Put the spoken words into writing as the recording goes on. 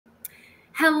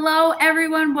Hello,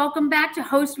 everyone. Welcome back to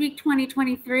Host Week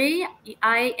 2023.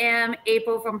 I am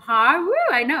April from HAR. Woo,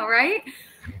 I know, right?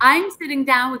 I'm sitting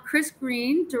down with Chris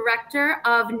Green, Director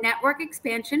of Network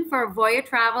Expansion for Avoya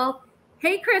Travel.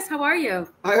 Hey, Chris, how are you?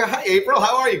 Hi, April.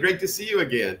 How are you? Great to see you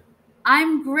again.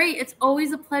 I'm great. It's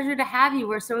always a pleasure to have you.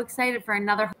 We're so excited for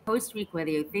another Host Week with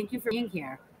you. Thank you for being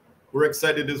here. We're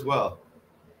excited as well.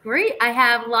 Great. I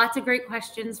have lots of great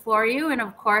questions for you. And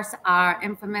of course, our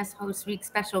infamous Host Week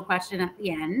special question at the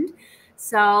end.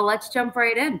 So let's jump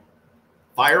right in.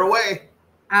 Fire away.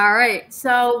 All right.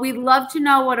 So we'd love to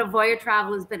know what Avoya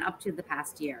Travel has been up to the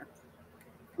past year.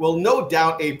 Well, no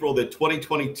doubt, April, that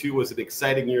 2022 was an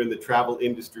exciting year in the travel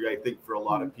industry, I think, for a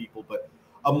lot of people. But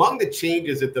among the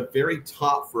changes at the very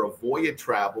top for Avoya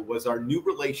Travel was our new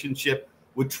relationship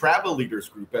with Travel Leaders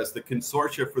Group as the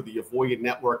consortia for the Avoya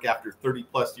network after 30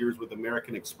 plus years with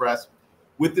American Express.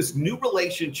 With this new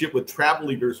relationship with Travel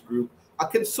Leaders Group, a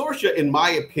consortia, in my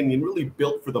opinion, really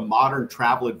built for the modern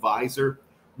travel advisor.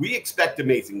 We expect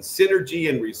amazing synergy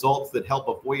and results that help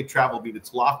Avoya Travel meet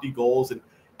its lofty goals and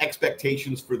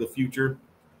expectations for the future.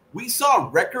 We saw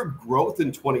record growth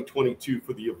in 2022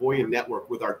 for the Avoya network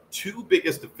with our two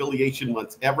biggest affiliation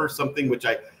months ever, something which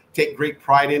I take great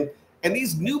pride in. And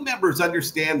these new members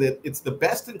understand that it's the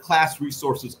best-in-class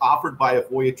resources offered by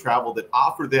Avoya Travel that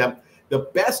offer them the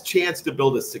best chance to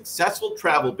build a successful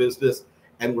travel business,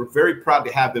 and we're very proud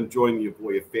to have them join the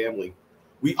Avoya family.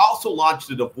 We also launched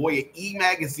an Avoya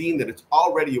e-magazine that is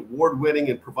already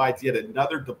award-winning and provides yet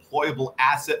another deployable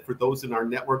asset for those in our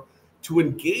network to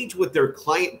engage with their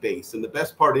client base. And the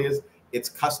best part is it's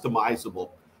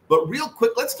customizable. But real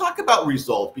quick, let's talk about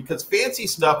results, because fancy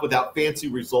stuff without fancy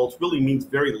results really means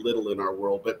very little in our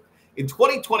world. But in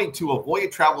 2022,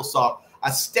 Avoya Travel saw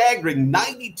a staggering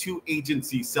 92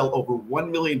 agencies sell over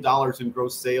 $1 million in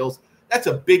gross sales. That's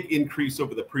a big increase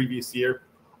over the previous year.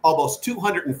 Almost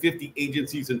 250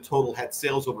 agencies in total had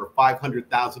sales over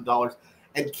 $500,000.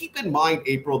 And keep in mind,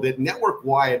 April, that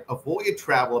network-wide, Avoya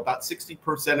Travel, about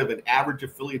 60% of an average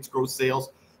affiliate's gross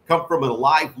sales come from a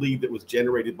live lead that was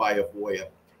generated by Avoya.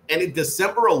 And in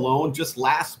December alone, just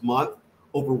last month,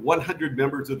 over 100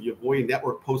 members of the Avoya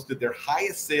network posted their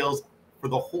highest sales for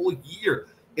the whole year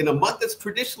in a month that's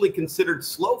traditionally considered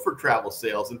slow for travel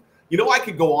sales. And you know, I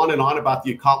could go on and on about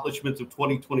the accomplishments of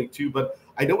 2022, but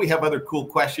I know we have other cool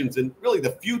questions, and really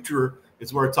the future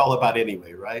is where it's all about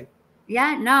anyway, right?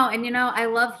 Yeah, no, and I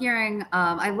love hearing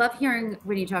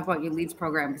when you talk about your leads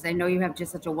program, because I know you have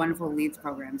just such a wonderful leads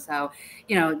program. So,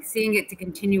 seeing it to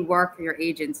continue work for your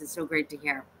agents is so great to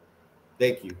hear.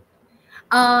 Thank you.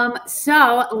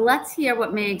 So let's hear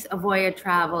what makes Avoya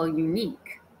Travel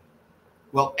unique.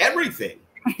 Well, everything.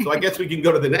 So I guess we can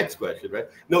go to the next question, right?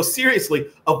 No, seriously,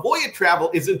 Avoya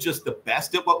Travel isn't just the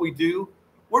best at what we do.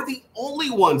 We're the only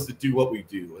ones that do what we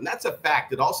do. And that's a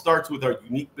fact. It all starts with our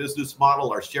unique business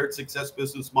model, our shared success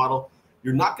business model.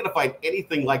 You're not going to find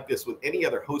anything like this with any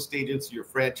other host agency or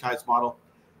franchise model.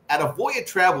 At Avoya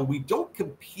Travel, we don't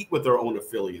compete with our own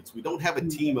affiliates. We don't have a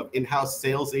team of in-house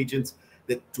sales agents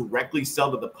that directly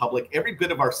sell to the public. Every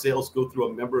bit of our sales go through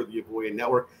a member of the Avoya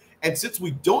network. And since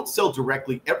we don't sell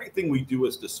directly, everything we do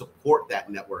is to support that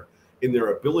network in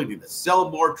their ability to sell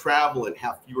more travel and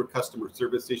have fewer customer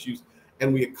service issues.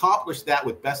 And we accomplish that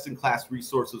with best-in-class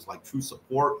resources like True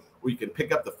Support, where you can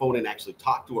pick up the phone and actually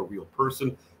talk to a real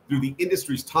person, through the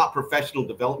industry's top professional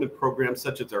development programs,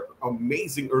 such as our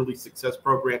amazing early success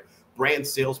program, brand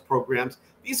sales programs.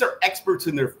 These are experts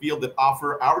in their field that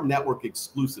offer our network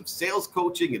exclusive sales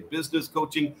coaching and business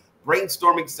coaching,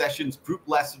 brainstorming sessions, group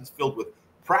lessons filled with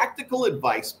practical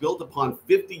advice built upon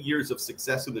 50 years of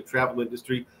success in the travel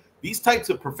industry. These types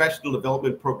of professional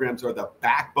development programs are the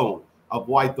backbone of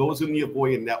why those in the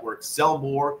Avoya network sell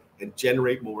more and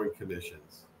generate more in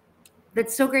commissions.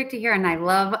 That's so great to hear, and I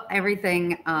love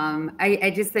everything.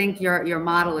 I just think your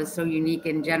model is so unique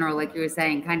in general, like you were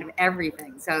saying, kind of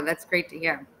everything. So that's great to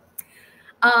hear.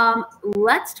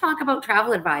 Let's talk about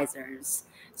travel advisors.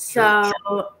 So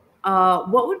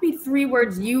what would be 3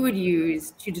 words you would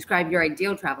use to describe your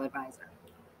ideal travel advisor?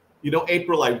 You know,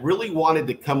 April, I really wanted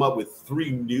to come up with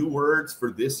 3 new words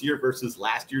for this year versus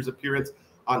last year's appearance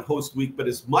on Host Week. But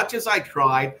as much as I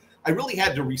tried, I really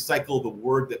had to recycle the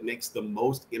word that makes the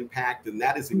most impact, and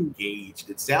that is engaged.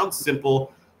 It sounds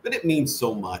simple, but it means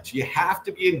so much. You have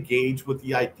to be engaged with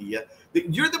the idea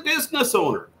that you're the business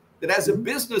owner, that as a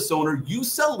business owner, you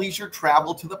sell leisure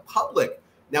travel to the public.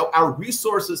 Now, our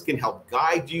resources can help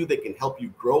guide you. They can help you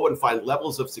grow and find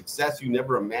levels of success you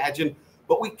never imagined,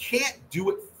 but we can't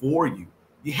do it for you.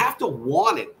 You have to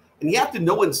want it, and you have to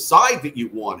know inside that you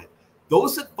want it.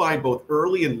 Those that find both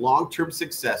early and long-term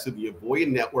success in the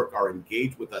Avoya network are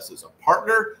engaged with us as a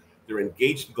partner. They're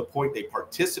engaged to the point they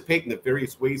participate in the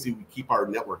various ways that we keep our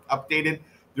network updated.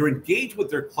 They're engaged with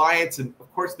their clients, and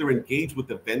of course, they're engaged with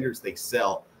the vendors they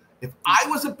sell. If I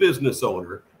was a business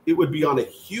owner, it would be on a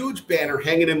huge banner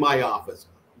hanging in my office.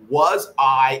 Was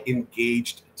I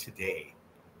engaged today?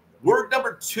 Word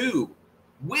number 2,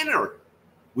 winner.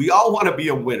 We all want to be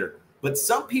a winner, but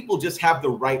some people just have the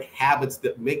right habits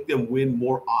that make them win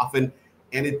more often,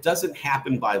 and it doesn't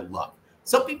happen by luck.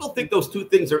 Some people think those two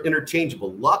things are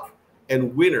interchangeable, luck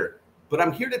and winner. But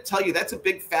I'm here to tell you that's a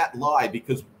big fat lie,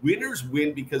 because winners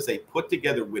win because they put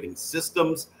together winning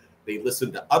systems. They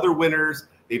listen to other winners.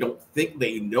 They don't think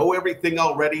they know everything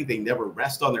already. They never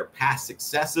rest on their past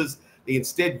successes. They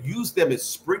instead use them as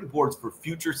springboards for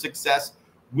future success.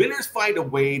 Winners find a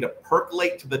way to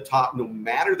percolate to the top no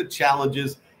matter the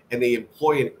challenges, and they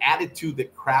employ an attitude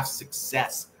that crafts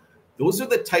success. Those are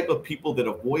the type of people that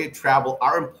Avoya Travel,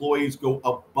 our employees, go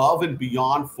above and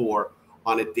beyond for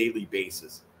on a daily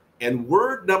basis. And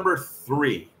word number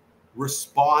 3,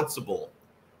 responsible.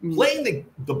 Playing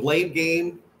the blame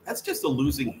game, that's just a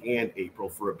losing hand, April,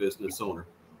 for a business owner.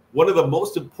 One of the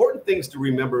most important things to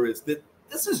remember is that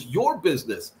this is your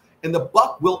business, and the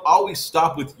buck will always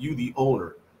stop with you, the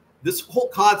owner. This whole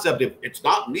concept of it's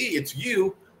not me, it's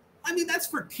you, I mean, that's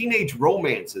for teenage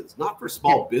romances, not for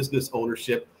small business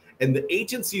ownership. And the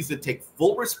agencies that take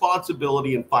full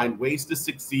responsibility and find ways to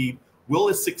succeed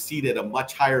will succeed at a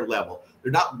much higher level.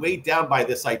 They're not weighed down by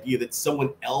this idea that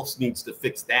someone else needs to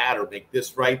fix that or make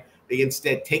this right. They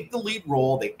instead take the lead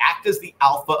role, they act as the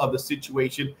alpha of the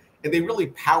situation, and they really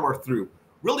power through.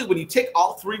 Really, when you take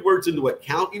all 3 words into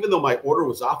account, even though my order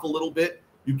was off a little bit,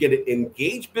 you get an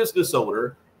engaged business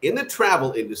owner in the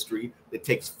travel industry that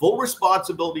takes full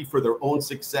responsibility for their own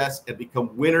success and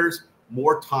become winners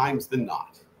more times than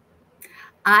not.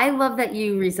 I love that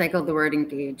you recycled the word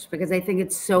engaged, because I think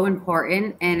it's so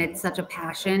important, and it's such a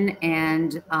passion,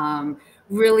 and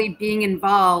really being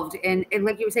involved, and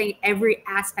like you were saying, every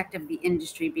aspect of the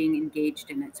industry being engaged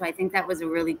in it. So I think that was a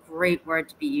really great word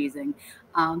to be using.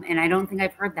 And I don't think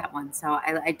I've heard that one. So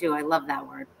I do. I love that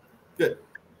word. Good.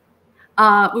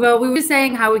 Well, we were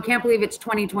saying how we can't believe it's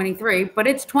 2023, but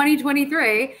it's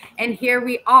 2023, and here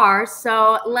we are.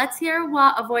 So let's hear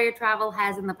what Avoya Travel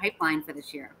has in the pipeline for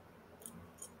this year.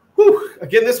 Whew.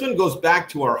 Again, this one goes back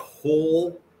to our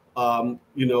whole,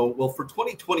 well, for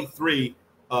 2023,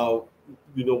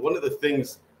 one of the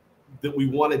things that we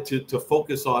wanted to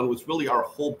focus on was really our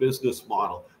whole business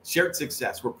model, shared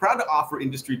success. We're proud to offer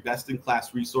industry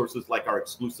best-in-class resources like our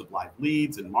exclusive live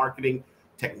leads and marketing,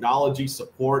 technology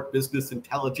support, business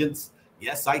intelligence.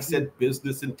 Yes, I said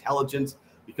business intelligence,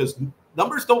 because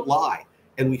numbers don't lie.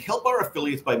 And we help our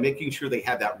affiliates by making sure they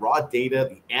have that raw data,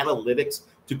 the analytics,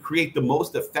 to create the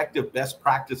most effective best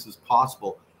practices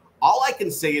possible. All I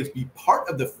can say is be part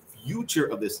of the future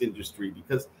of this industry,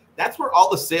 because that's where all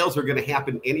the sales are going to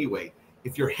happen anyway.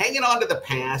 If you're hanging on to the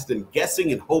past and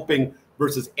guessing and hoping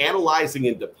versus analyzing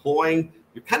and deploying,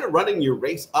 you're kind of running your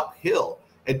race uphill.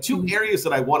 And 2 areas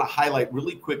that I want to highlight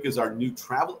really quick is our new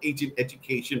travel agent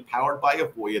education powered by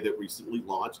Avoya that recently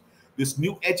launched. This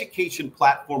new education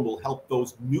platform will help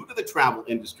those new to the travel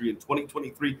industry in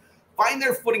 2023 find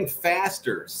their footing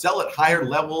faster, sell at higher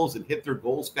levels, and hit their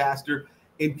goals faster.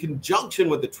 In conjunction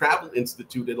with the Travel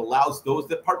Institute, it allows those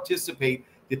that participate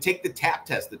to take the TAP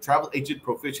test, the Travel Agent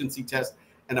Proficiency Test,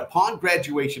 and upon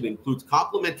graduation includes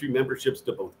complimentary memberships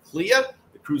to both CLIA,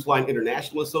 the Cruise Line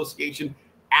International Association,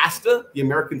 ASTA, the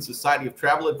American Society of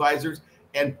Travel Advisors,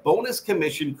 and bonus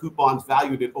commission coupons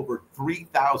valued at over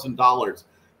 $3,000.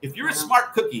 If you're a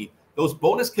smart cookie, those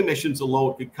bonus commissions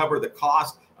alone could cover the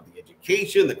cost of the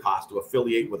education, the cost to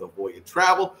affiliate with Avoya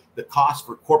Travel, the cost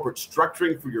for corporate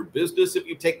structuring for your business if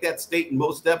you take that state in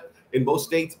most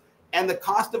states, and the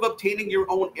cost of obtaining your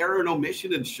own error and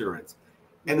omission insurance.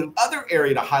 And the other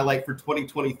area to highlight for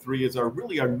 2023 is our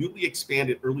newly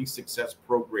expanded early success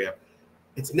program.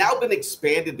 It's now been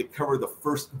expanded to cover the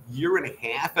first year and a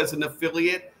half as an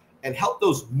affiliate and help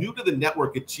those new to the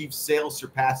network achieve sales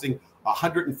surpassing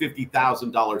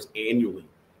 $150,000 annually.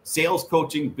 Sales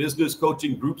coaching, business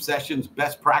coaching, group sessions,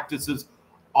 best practices,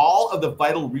 all of the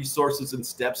vital resources and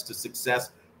steps to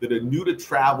success that a new to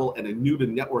travel and a new to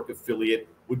network affiliate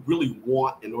would really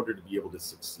want in order to be able to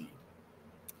succeed.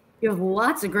 You have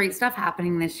lots of great stuff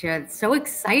happening this year. It's so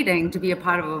exciting to be a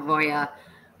part of Avoya.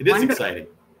 It is exciting.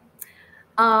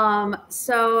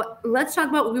 So let's talk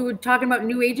about, we were talking about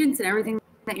new agents and everything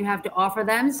that you have to offer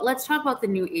them. So let's talk about the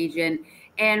new agent,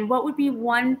 and what would be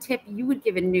one tip you would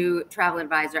give a new travel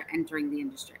advisor entering the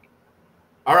industry?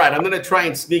 All right, I'm going to try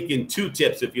and sneak in 2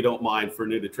 tips, if you don't mind, for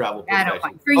new to travel professionals. I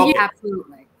don't mind. For you,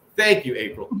 absolutely. Thank you,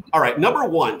 April. All right, number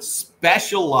 1,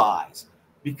 specialize.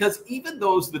 because even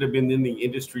those that have been in the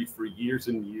industry for years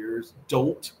and years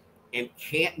don't and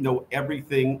can't know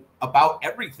everything about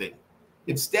everything.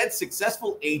 Instead,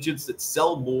 successful agents that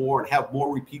sell more and have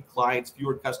more repeat clients,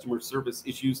 fewer customer service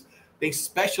issues, they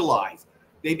specialize.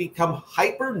 They become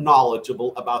hyper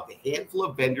knowledgeable about the handful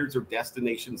of vendors or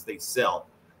destinations they sell.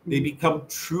 They become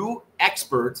true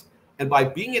experts, and by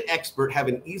being an expert, have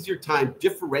an easier time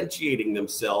differentiating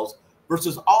themselves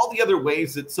versus all the other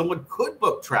ways that someone could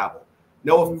book travel.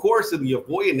 Now, of course, in the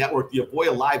Avoya network, the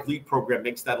Avoya Live Lead program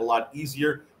makes that a lot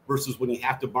easier versus when you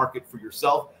have to market for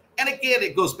yourself. And again,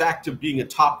 it goes back to being a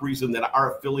top reason that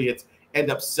our affiliates end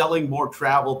up selling more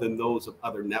travel than those of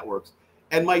other networks.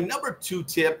 And my number 2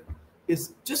 tip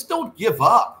is just don't give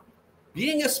up.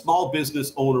 Being a small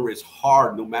business owner is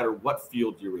hard no matter what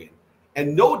field you're in.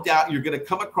 And no doubt you're going to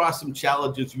come across some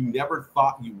challenges you never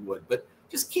thought you would, but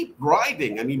just keep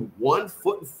grinding. I mean, one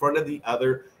foot in front of the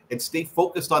other and stay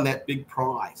focused on that big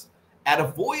prize. At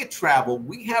Avoya Travel,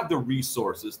 we have the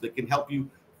resources that can help you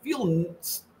feel,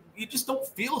 you just don't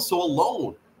feel so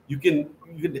alone. You can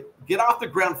get off the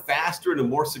ground faster in a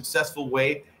more successful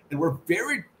way. And we're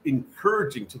very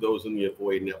encouraging to those in the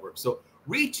Avoya network. So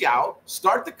reach out,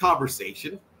 start the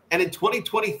conversation. And in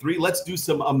 2023, let's do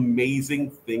some amazing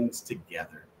things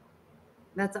together.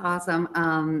 That's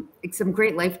awesome. Some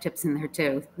great life tips in there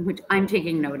too, which I'm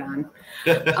taking note on.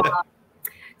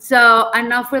 So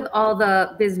enough with all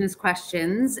the business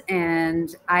questions,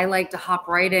 and I like to hop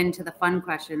right into the fun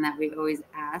question that we always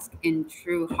ask in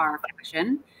true Har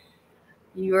fashion.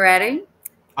 You ready?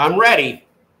 I'm ready.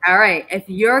 All right. If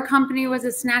your company was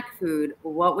a snack food,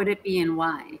 what would it be and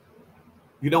why?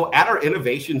 You know, at our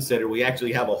innovation center, we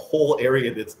actually have a whole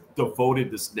area that's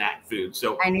devoted to snack food.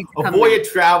 So Avoya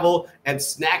Travel and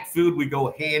snack food, we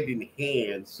go hand in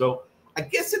hand. So I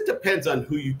guess it depends on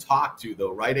who you talk to,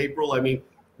 though, right, April? I mean,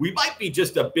 we might be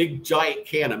just a big giant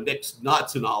can of mixed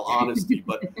nuts in all honesty,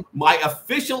 but my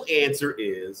official answer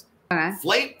is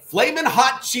Flamin'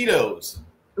 Hot Cheetos.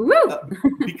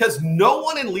 Because no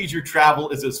one in leisure travel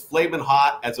is as flamin'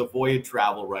 hot as Avoya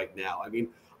Travel right now. I mean,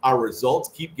 our results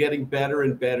keep getting better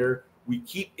and better. We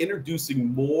keep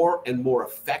introducing more and more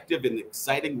effective and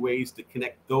exciting ways to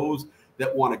connect those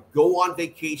that want to go on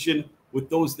vacation with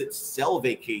those that sell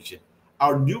vacation.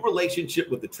 Our new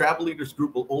relationship with the Travel Leaders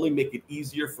Group will only make it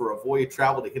easier for Avoya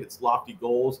Travel to hit its lofty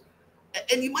goals.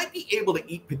 And you might be able to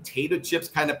eat potato chips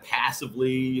kind of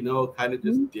passively, you know, kind of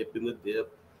just dip in the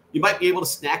dip. You might be able to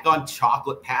snack on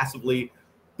chocolate passively,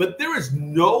 but there is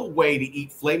no way to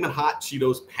eat Flamin' Hot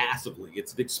Cheetos passively.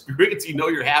 It's an experience you know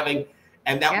you're having,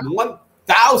 and that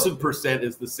 1000%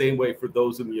 is the same way for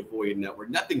those in the Avoya network.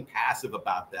 Nothing passive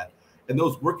about that. And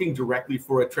those working directly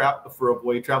for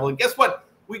Avoya Travel. And guess what?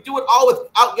 We do it all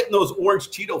without getting those orange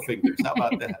Cheeto fingers. How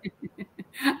about that?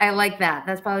 I like that.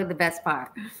 That's probably the best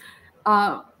part.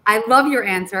 I love your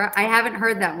answer. I haven't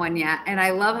heard that one yet, and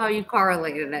I love how you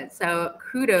correlated it. So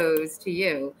kudos to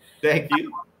you. Thank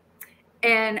you.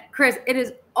 And Chris, it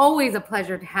is always a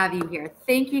pleasure to have you here.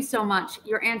 Thank you so much.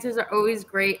 Your answers are always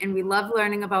great, and we love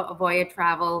learning about Avoya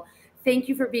Travel. Thank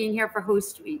you for being here for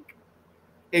Host Week.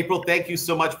 April, thank you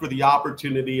so much for the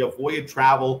opportunity. Avoya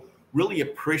Travel really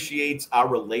appreciates our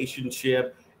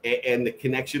relationship and the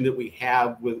connection that we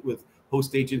have with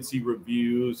Host Agency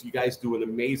Reviews. You guys do an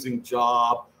amazing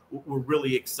job. We're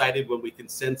really excited when we can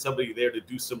send somebody there to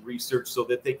do some research so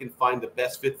that they can find the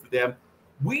best fit for them.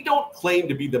 We don't claim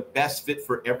to be the best fit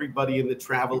for everybody in the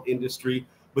travel industry,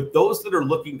 but those that are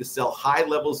looking to sell high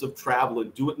levels of travel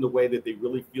and do it in a way that they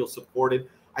really feel supported,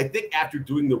 I think after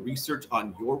doing the research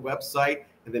on your website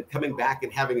and then coming back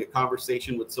and having a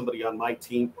conversation with somebody on my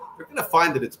team, they're going to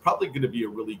find that it's probably going to be a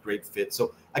really great fit.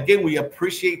 So again, we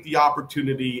appreciate the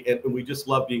opportunity, and we just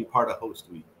love being part of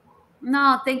Host Week.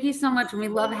 No, thank you so much. And we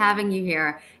love having you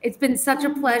here. It's been such a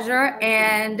pleasure,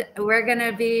 and we're going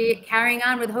to be carrying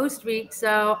on with Host Week.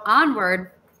 So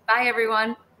onward. Bye,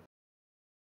 everyone.